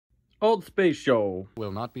Old Space Show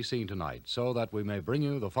will not be seen tonight, so that we may bring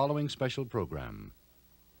you the following special program.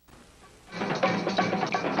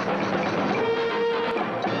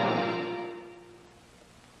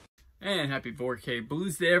 And happy 4K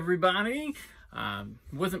BLUsday, everybody.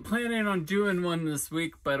 Wasn't planning on doing one this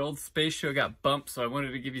week, but Old Space Show got bumped, so I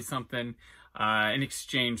wanted to give you something in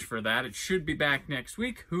exchange for that. It should be back next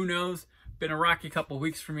week. Who knows? Been a rocky couple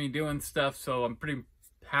weeks for me doing stuff, so I'm pretty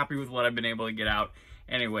happy with what I've been able to get out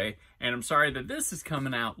anyway. And I'm sorry that this is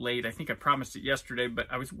coming out late. I think I promised it yesterday, but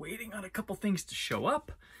I was waiting on a couple things to show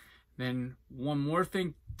up. Then one more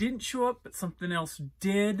thing didn't show up, but something else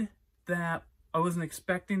did that I wasn't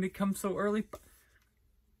expecting to come so early. But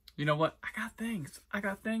you know what? I got things.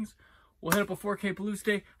 We'll hit up a 4K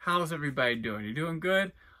BLUsday. How's everybody doing? You doing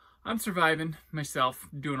good? I'm surviving myself,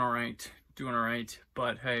 doing all right.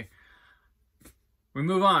 But hey, we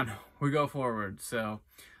move on. We go forward. So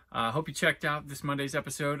I hope you checked out this Monday's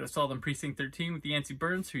episode of Assault on Precinct 13 with Yancey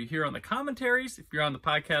Burns, who you hear on the commentaries. If you're on the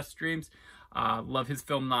podcast streams, love his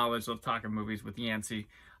film knowledge, love talking movies with Yancey.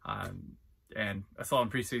 And Assault on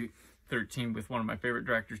Precinct 13 with one of my favorite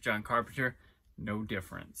directors, John Carpenter. No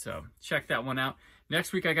different. So check that one out.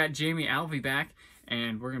 Next week, I got Jamie Alvey back,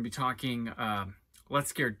 and we're going to be talking Let's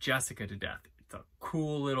Scare Jessica to Death. It's a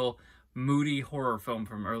cool little moody horror film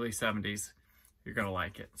from early 70s. You're going to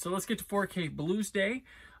like it. So let's get to 4K BLUsday.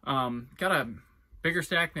 Got a bigger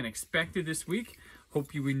stack than expected this week.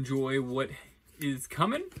 Hope you enjoy what is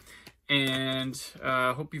coming. And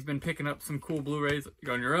hope you've been picking up some cool Blu-rays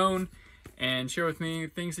on your own. And share with me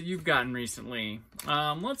things that you've gotten recently.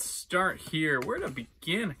 Let's start here. Where to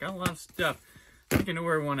begin? I got a lot of stuff. I think I know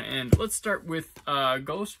where I want to end. Let's start with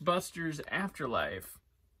Ghostbusters Afterlife.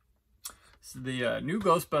 This is the new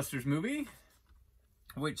Ghostbusters movie,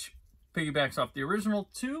 which piggybacks off the original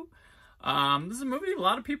too. This is a movie a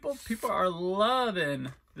lot of people are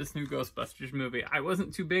loving this new Ghostbusters movie. I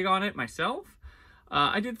wasn't too big on it myself.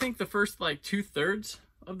 I did think the first like 2/3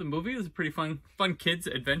 of the movie was a pretty fun kids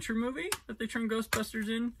adventure movie that they turned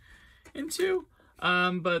Ghostbusters into.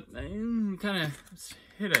 But kind of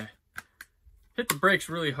hit the brakes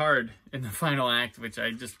really hard in the final act, which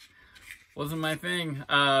I just wasn't my thing.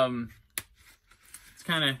 It's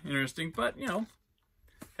kind of interesting, but you know,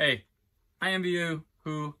 hey, I envy you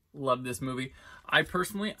who love this movie. I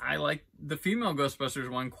like the female Ghostbusters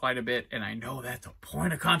one quite a bit, and I know that's a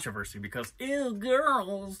point of controversy because ew,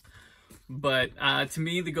 girls. But to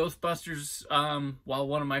me, the Ghostbusters, while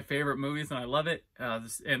one of my favorite movies, and I love it,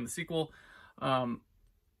 and the sequel, to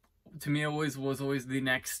me was always the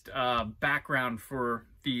next background for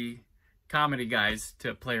the comedy guys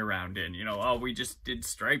to play around in. You know, oh, we just did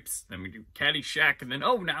Stripes, then we do Caddyshack, and then,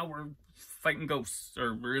 oh, now we're fighting ghosts,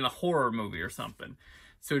 or we're in a horror movie or something.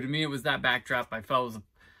 So to me, it was that backdrop. I felt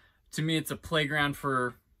to me, it's a playground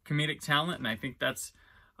for comedic talent, and I think that's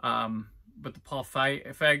what the Paul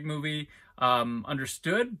Feig movie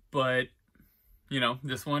understood. But you know,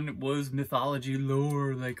 this one was mythology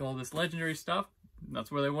lore, like all this legendary stuff.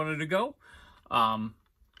 That's where they wanted to go.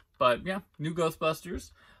 But yeah, new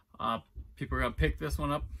Ghostbusters. People are gonna pick this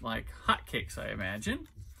one up like hotcakes, I imagine.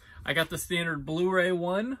 I got the standard Blu-ray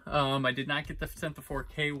one. I did not get sent the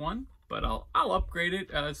 4K one, but I'll upgrade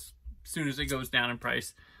it as soon as it goes down in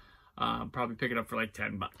price. Probably pick it up for like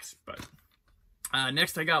 $10. But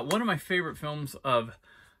next, I got one of my favorite films of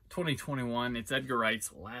 2021. It's Edgar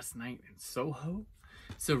Wright's Last Night in Soho.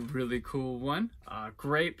 It's a really cool one.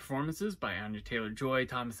 Great performances by Anya Taylor-Joy,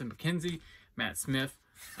 Thomasin McKenzie, Matt Smith.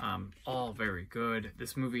 All very good.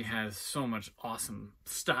 This movie has so much awesome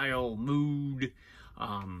style, mood,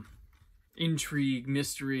 intrigue,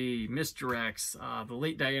 mystery, misdirects. The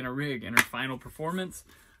late Diana Rigg in her final performance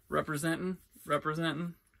representing.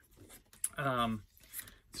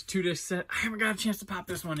 It's a 2-disc set. I haven't got a chance to pop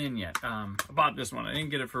this one in yet. I bought this one. I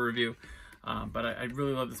didn't get it for review. But I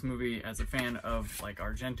really love this movie as a fan of like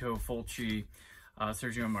Argento, Fulci,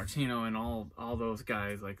 Sergio Martino, and all those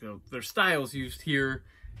guys. Like their styles used here.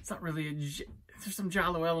 It's not really there's some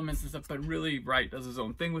giallo elements and stuff, but really Wright does his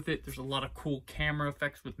own thing with it. There's a lot of cool camera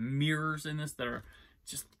effects with mirrors in this that are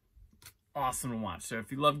just awesome to watch. So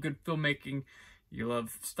if you love good filmmaking, you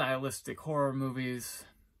love stylistic horror movies,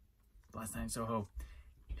 Last Night in Soho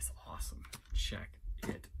is awesome. Check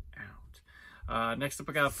it out. Next up,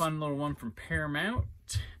 I got a fun little one from Paramount.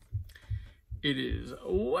 It is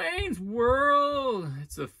Wayne's World.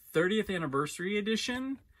 It's a 30th anniversary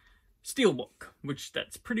edition steelbook, which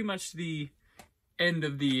that's pretty much the end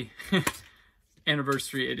of the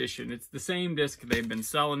anniversary edition. It's the same disc they've been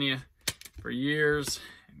selling you for years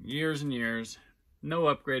and years and years. No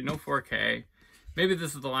upgrade, no 4K. Maybe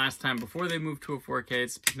this is the last time before they move to a 4K.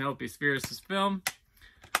 It's Penelope Spheris' film.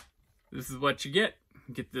 this is what you get.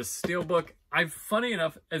 Get this steelbook. Funny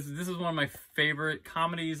enough, as this is one of my favorite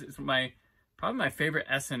comedies. It's probably my favorite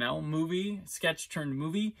SNL movie, sketch turned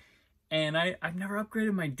movie. And I've never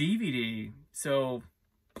upgraded my DVD. So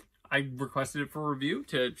I requested it for review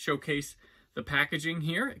to showcase the packaging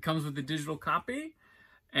here. It comes with a digital copy.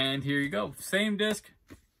 And here you go. Same disc,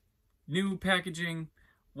 new packaging,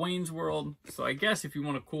 Wayne's World. So I guess if you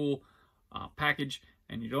want a cool package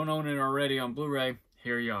and you don't own it already on Blu-ray,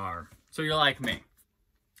 here you are. So you're like me.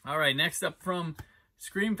 All right, next up from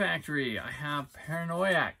Scream Factory, I have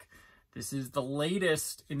Paranoiac. This is the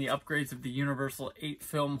latest in the upgrades of the Universal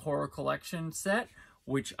 8-film horror collection set,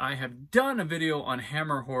 which I have done a video on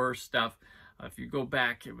Hammer horror stuff. If you go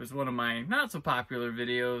back, it was one of my not so popular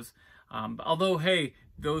videos. Although, hey,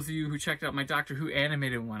 those of you who checked out my Doctor Who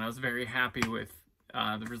animated one, I was very happy with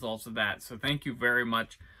the results of that. So thank you very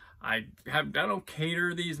much. I don't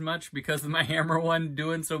cater these much because of my Hammer one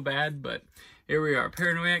doing so bad, but here we are.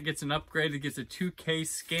 Paranoiac gets an upgrade. It gets a 2K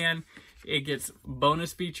scan. It gets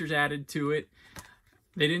bonus features added to it.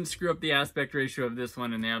 They didn't screw up the aspect ratio of this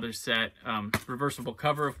one and the other set. Reversible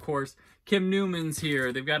cover, of course. Kim Newman's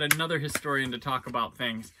here. They've got another historian to talk about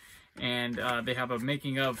things. And they have a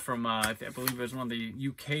making of from, I believe it was one of the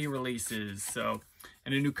UK releases. So,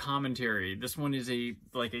 and a new commentary. This one is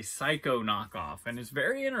like a Psycho knockoff, and it's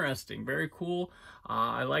very interesting, very cool.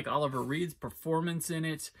 I like Oliver Reed's performance in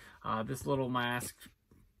it. This little masked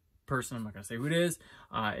person, I'm not gonna say who it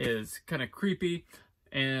is kind of creepy,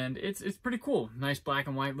 and it's pretty cool. Nice black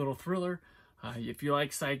and white little thriller. If you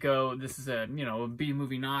like Psycho, this is a a B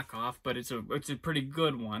movie knockoff, but it's a pretty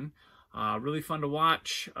good one. Really fun to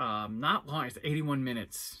watch. Not long. It's 81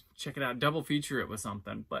 minutes. Check it out. Double feature it with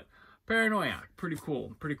something, but. Paranoiac, pretty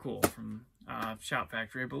cool from Shout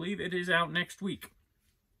Factory. I believe it is out next week.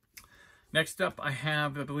 Next up, I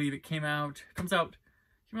believe it came out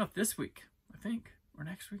this week, I think, or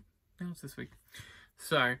next week. No, it's this week.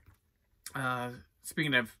 Sorry.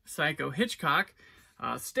 Speaking of Psycho, Hitchcock,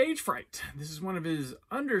 Stage Fright. This is one of his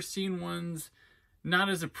underseen ones, not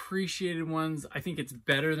as appreciated ones. I think it's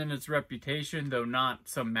better than its reputation, though not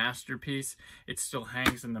some masterpiece. It still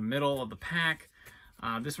hangs in the middle of the pack.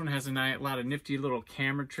 This one has a lot of nifty little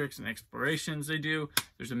camera tricks and explorations they do.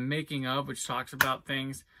 There's a making of, which talks about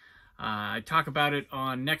things. I talk about it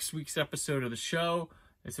on next week's episode of the show.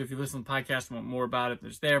 And so if you listen to the podcast and want more about it,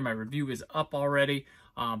 there's there. My review is up already.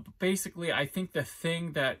 But basically, I think the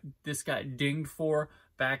thing that this got dinged for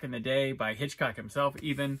back in the day by Hitchcock himself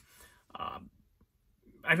even,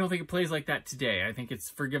 I don't think it plays like that today. I think it's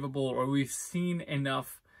forgivable, or we've seen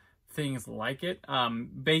enough things like it,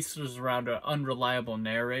 based around an unreliable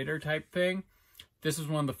narrator type thing. This was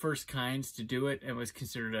one of the first kinds to do it and was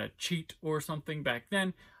considered a cheat or something back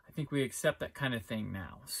then. I think we accept that kind of thing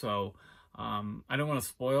now. So I don't want to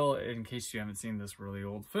spoil it in case you haven't seen this really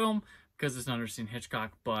old film, because it's an underseen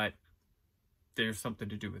Hitchcock, but there's something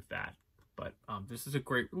to do with that. But this is a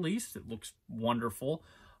great release. It looks wonderful.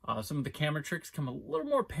 Some of the camera tricks come a little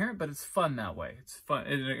more apparent, but it's fun that way. It's fun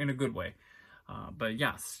in a good way. But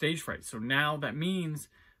yeah, Stage Fright. So now that means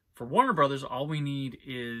for Warner Brothers, all we need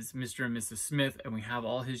is Mr. and Mrs. Smith, and we have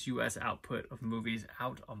all his US output of movies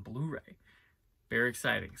out on Blu-ray. Very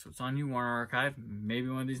exciting. So it's on you, Warner Archive. Maybe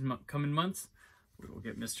one of these coming months, we will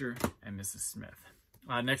get Mr. and Mrs. Smith.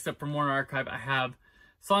 Next up from Warner Archive, I have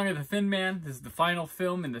Song of the Thin Man. This is the final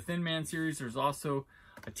film in the Thin Man series. There's also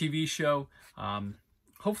a TV show.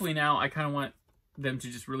 Hopefully now I kind of want them to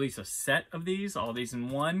just release a set of these, all these in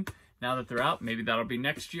one. Now that they're out, maybe that'll be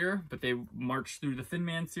next year, but they march through the Thin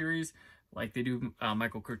Man series like they do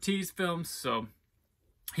Michael Curtiz films. So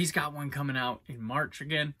he's got one coming out in March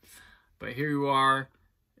again. But here you are.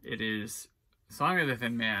 It is Song of the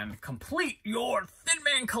Thin Man. Complete your Thin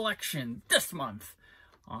Man collection this month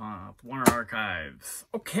on Warner Archives.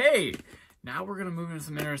 Okay, now we're going to move into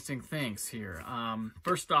some interesting things here.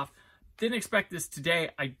 First off, didn't expect this today.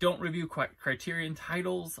 I don't review Criterion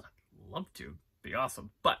titles. I'd love to. Be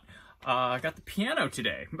awesome. But I got the piano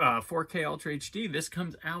today, 4K Ultra HD. This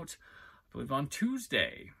comes out, I believe, on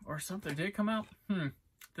Tuesday or something. Did it come out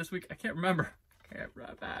this week? I can't remember.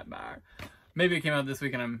 Maybe it came out this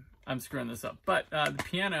week and I'm screwing this up. But the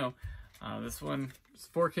piano, this one is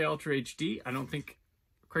 4K Ultra HD. I don't think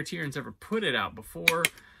Criterion's ever put it out before,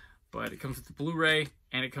 but it comes with the Blu-ray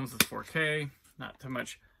and it comes with 4K. Not too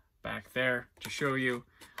much back there to show you.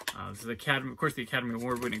 This is the Academy, of course, the Academy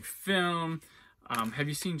Award-winning film. Have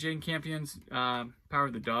you seen Jane Campion's Power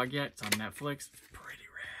of the Dog yet? It's on Netflix. It's pretty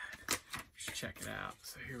rad. You should check it out.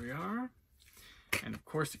 So here we are. And of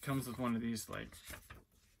course it comes with one of these like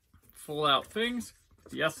full out things.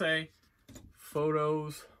 The essay,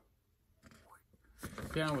 photos.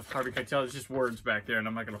 Down with Harvey Keitel. There's just words back there, and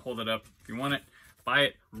I'm not going to hold it up. If you want it, buy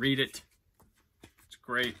it, read it. It's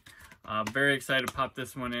great. Very excited to pop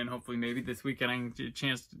this one in. Hopefully, maybe this weekend I can get a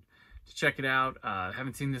chance to check it out. I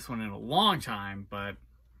haven't seen this one in a long time, but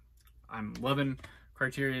I'm loving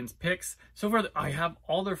Criterion's picks. So far, I have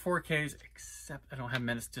all their 4Ks, except I don't have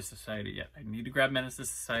Menace to Society yet. I need to grab Menace to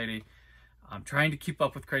Society. I'm trying to keep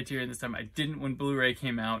up with Criterion this time. I didn't when Blu-ray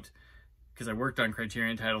came out because I worked on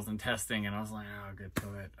Criterion titles and testing, and I was like, oh, I'll get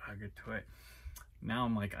to it. I'll get to it. Now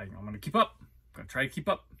I'm like, I'm going to keep up. I'm going to try to keep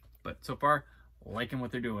up. But so far, liking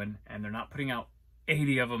what they're doing, and they're not putting out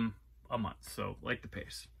 80 of them a month. So, like the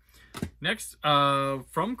pace. Next,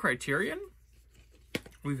 from Criterion,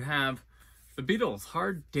 we have the Beatles,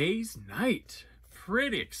 Hard Day's Night.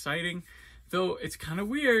 Pretty exciting, though it's kind of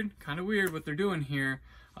weird what they're doing here.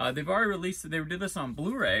 They've already released it. They did this on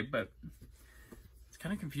Blu-ray, but it's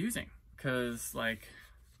kind of confusing because, like,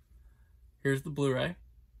 here's the Blu-ray,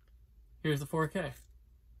 here's the 4K.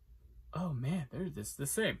 Oh man, they're just the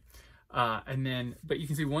same. And then, but you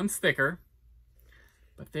can see one's thicker,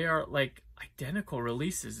 but they are like identical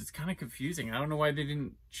releases. It's kind of confusing. I don't know why they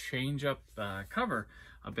didn't change up the cover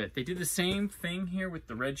a bit. They did the same thing here with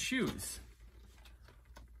the red shoes.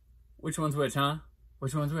 Which one's which, huh?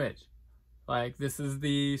 Which one's which? Like, this is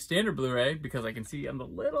the standard Blu-ray because I can see on the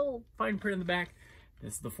little fine print in the back,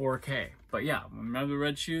 this is the 4K. But yeah, remember the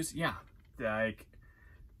red shoes? Yeah, like,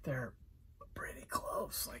 they're pretty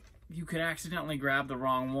close. Like, you could accidentally grab the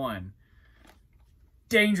wrong one.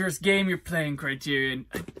 Dangerous game you're playing, Criterion.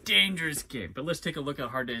 A dangerous game. But let's take a look at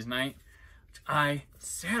Hard Day's Night, which I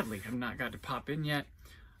sadly have not got to pop in yet.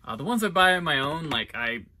 The ones I buy on my own, like,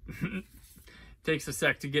 takes a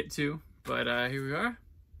sec to get to. But here we are.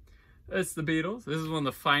 It's the Beatles. This is one of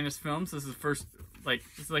the finest films. This is the first, like,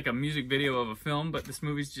 it's like a music video of a film, but this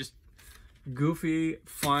movie's just goofy,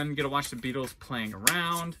 fun. Get to watch the Beatles playing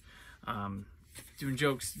around, doing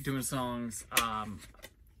jokes, doing songs.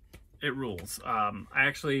 It rules. I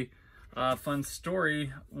actually, fun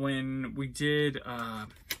story, when we did,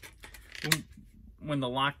 when the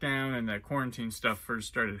lockdown and the quarantine stuff first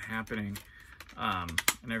started happening,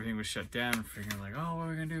 and everything was shut down, and figuring like, oh, what are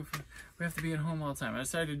we gonna do? We have to be at home all the time. I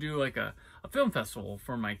decided to do like a film festival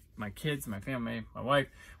for my kids, my family, my wife,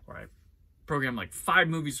 where I programmed like 5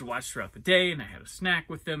 movies to watch throughout the day, and I had a snack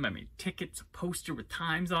with them. I made tickets, a poster with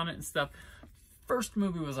times on it and stuff. First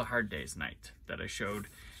movie was A Hard Day's Night that I showed,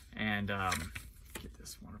 and get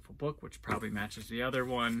this wonderful book, which probably matches the other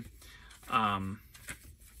one.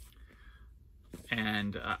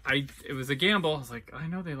 And it was a gamble. I was like, I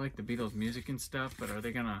know they like the Beatles music and stuff, but are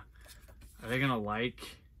they gonna like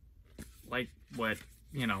what,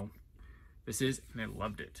 you know, this is? And they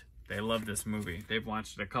loved it. They loved this movie. They've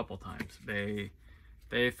watched it a couple times. They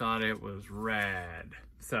thought it was rad.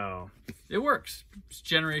 So it works. It's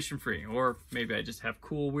generation free. Or maybe I just have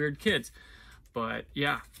cool, weird kids. But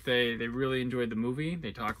yeah, they really enjoyed the movie.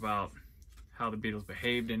 They talk about how the Beatles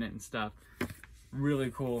behaved in it and stuff.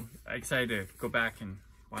 Really cool. Excited to go back and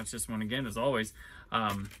watch this one again, as always.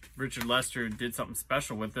 Richard Lester did something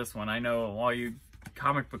special with this one. I know all you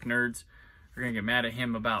comic book nerds are gonna get mad at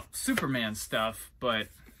him about Superman stuff, but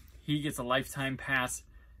he gets a lifetime pass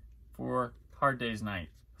for Hard Day's Night,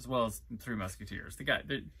 as well as Three Musketeers. The guy,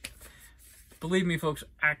 believe me, folks,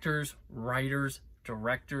 actors, writers,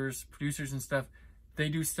 directors, producers and stuff, they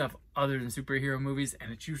do stuff other than superhero movies,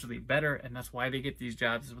 and it's usually better, and that's why they get these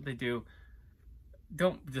jobs, is what they do.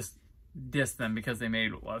 Don't just diss them because they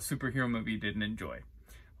made a superhero movie you didn't enjoy.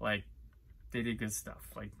 Like, they did good stuff.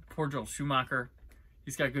 Like, poor Joel Schumacher,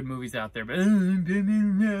 he's got good movies out there, but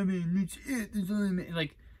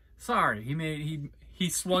like, sorry, he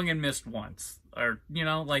swung and missed once, or, you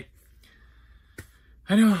know, like,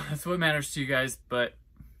 I know that's what matters to you guys, but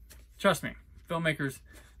trust me, filmmakers,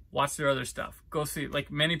 watch their other stuff. Go see, like,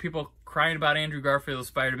 many people crying about Andrew Garfield's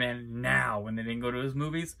Spider-Man now when they didn't go to his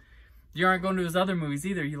movies. You aren't going to his other movies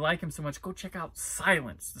either. You like him so much. Go check out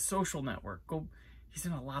Silence, The Social Network. He's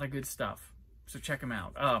in a lot of good stuff. So check him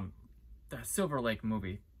out. The Silver Lake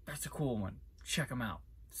movie, that's a cool one. Check him out.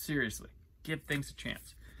 Seriously. Give things a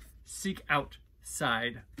chance. Seek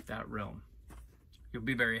outside that realm. You'll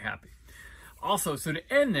be very happy. Also, so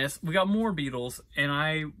to end this, we got more Beatles,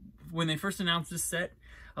 and when they first announced this set,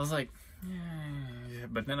 I was like, eh,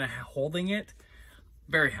 but then holding it,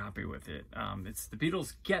 very happy with it. It's the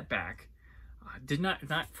Beatles Get Back. Not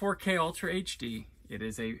 4K Ultra HD. It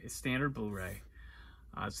is a standard Blu-ray.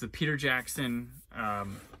 It's the Peter Jackson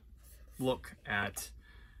look at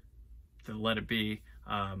the Let It Be,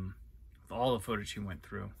 with all the footage he went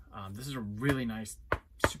through. This is a really nice,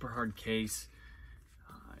 super hard case.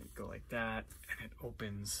 Go like that, and it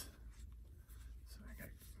opens. So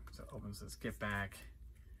opens this Get Back.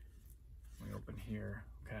 We open here,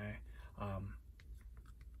 okay.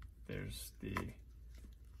 There's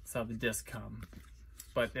that's how the disc come,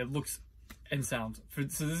 but it looks and sounds.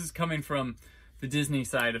 So this is coming from the Disney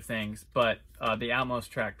side of things, but the Atmos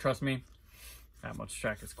track, trust me, Atmos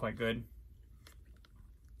track is quite good.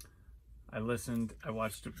 I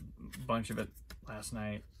watched a bunch of it last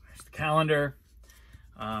night. There's the calendar.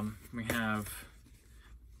 We have,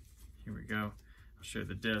 here we go. I'll show you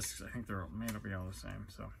the discs. I think they're made to be all the same.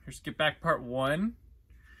 So here's Get Back Part 1.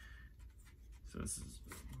 So this is,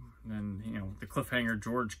 then, you know, the cliffhanger,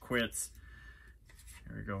 George quits.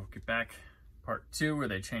 Here we go, Get Back Part 2, where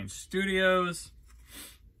they change studios.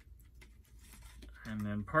 And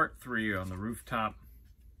then Part 3 on the rooftop.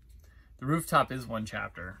 The rooftop is one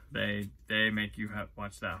chapter. They make you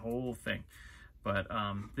watch that whole thing. But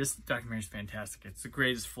this documentary is fantastic. It's the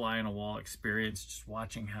greatest fly on a wall experience. Just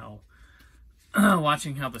watching how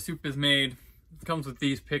the soup is made. It comes with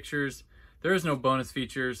these pictures. There is no bonus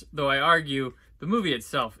features, though I argue the movie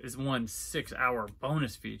itself is one 6-hour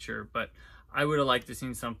bonus feature. But I would have liked to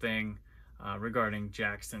seen something regarding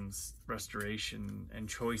Jackson's restoration and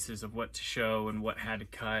choices of what to show and what had to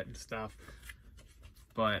cut and stuff.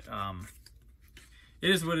 But it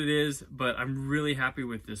is what it is. But I'm really happy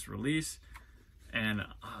with this release. And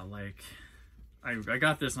I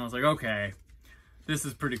got this and I was like, okay, this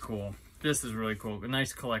is pretty cool. This is really cool. A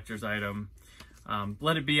nice collector's item.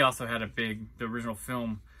 Let It Be also had the original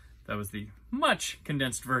film that was the much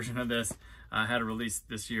condensed version of this, had a release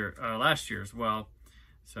last year as well.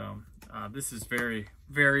 So this is very,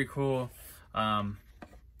 very cool.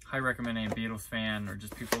 High recommend a Beatles fan or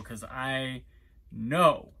just people, because I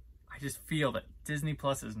just feel that Disney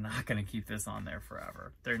Plus is not going to keep this on there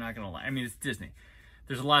forever. They're not going to like, I mean, it's Disney.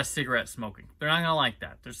 There's a lot of cigarette smoking. They're not going to like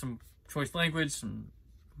that. There's some choice language,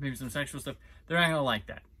 maybe some sexual stuff. They're not going to like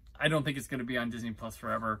that. I don't think it's going to be on Disney Plus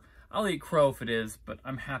forever. I'll eat crow if it is, but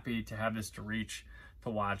I'm happy to have this to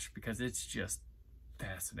watch, because it's just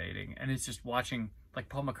fascinating. And it's just watching like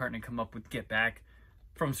Paul McCartney come up with Get Back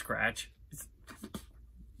from scratch. It's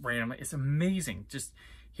random. It's amazing. Just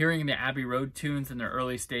hearing the Abbey Road tunes in their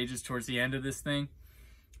early stages towards the end of this thing.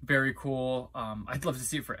 Very cool. I'd love to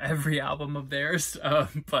see it for every album of theirs.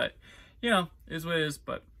 But, you know, it is what it is.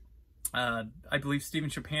 But I believe Steven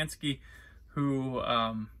Shapansky, who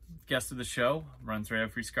guest of the show, runs Radio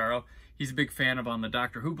Free Scarro, he's a big fan of, on the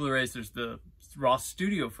Doctor Who Blu-rays, there's the raw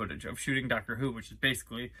studio footage of shooting Doctor Who, which is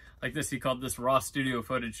basically like this. He called this raw studio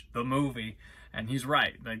footage the movie. And he's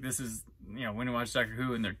right. Like, this is, you know, when you watch Doctor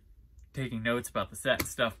Who and they're taking notes about the set and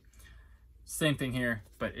stuff, same thing here,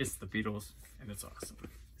 but it's the Beatles and it's awesome.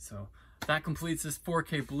 So that completes this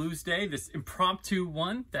 4K BLUsday, this impromptu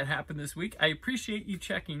one that happened this week. I appreciate you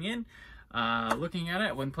checking in, looking at it.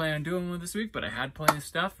 I wasn't planning on doing one this week, but I had plenty of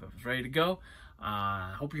stuff. I was ready to go.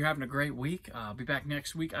 Hope you're having a great week. I'll be back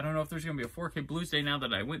next week. I don't know if there's going to be a 4K BLUsday now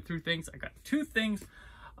that I went through things. I got 2 things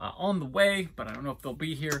on the way, but I don't know if they'll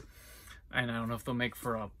be here. And I don't know if they'll make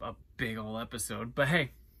for a big old episode. But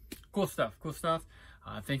hey, cool stuff, cool stuff.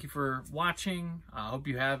 Thank you for watching. I hope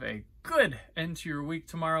you have a good end to your week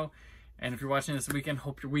tomorrow. And if you're watching this weekend,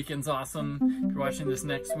 hope your weekend's awesome. If you're watching this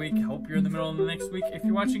next week, hope you're in the middle of the next week. If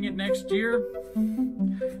you're watching it next year,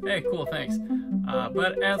 hey, cool, thanks.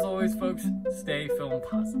 But as always, folks, stay film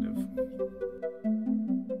positive.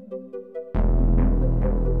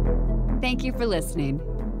 Thank you for listening.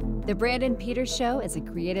 The Brandon Peters Show is a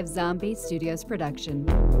Creative Zombie Studios production.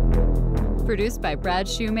 Produced by Brad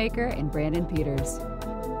Shoemaker and Brandon Peters.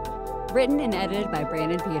 Written and edited by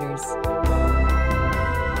Brandon Peters.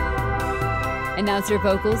 Announcer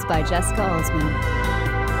vocals by Jessica Alsman.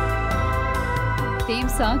 Theme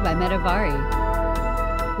song by Metavari.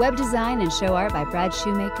 Web design and show art by Brad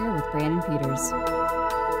Shoemaker with Brandon Peters.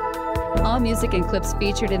 All music and clips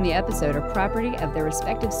featured in the episode are property of their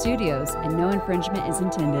respective studios, and no infringement is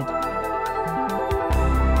intended.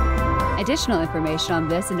 Additional information on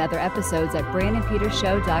this and other episodes at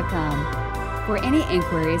BrandonPetersShow.com. For any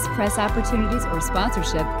inquiries, press opportunities, or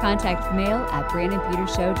sponsorship, contact mail at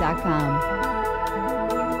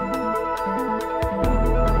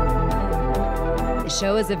BrandonPetersShow.com. The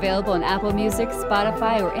show is available on Apple Music,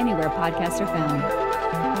 Spotify, or anywhere podcasts are found.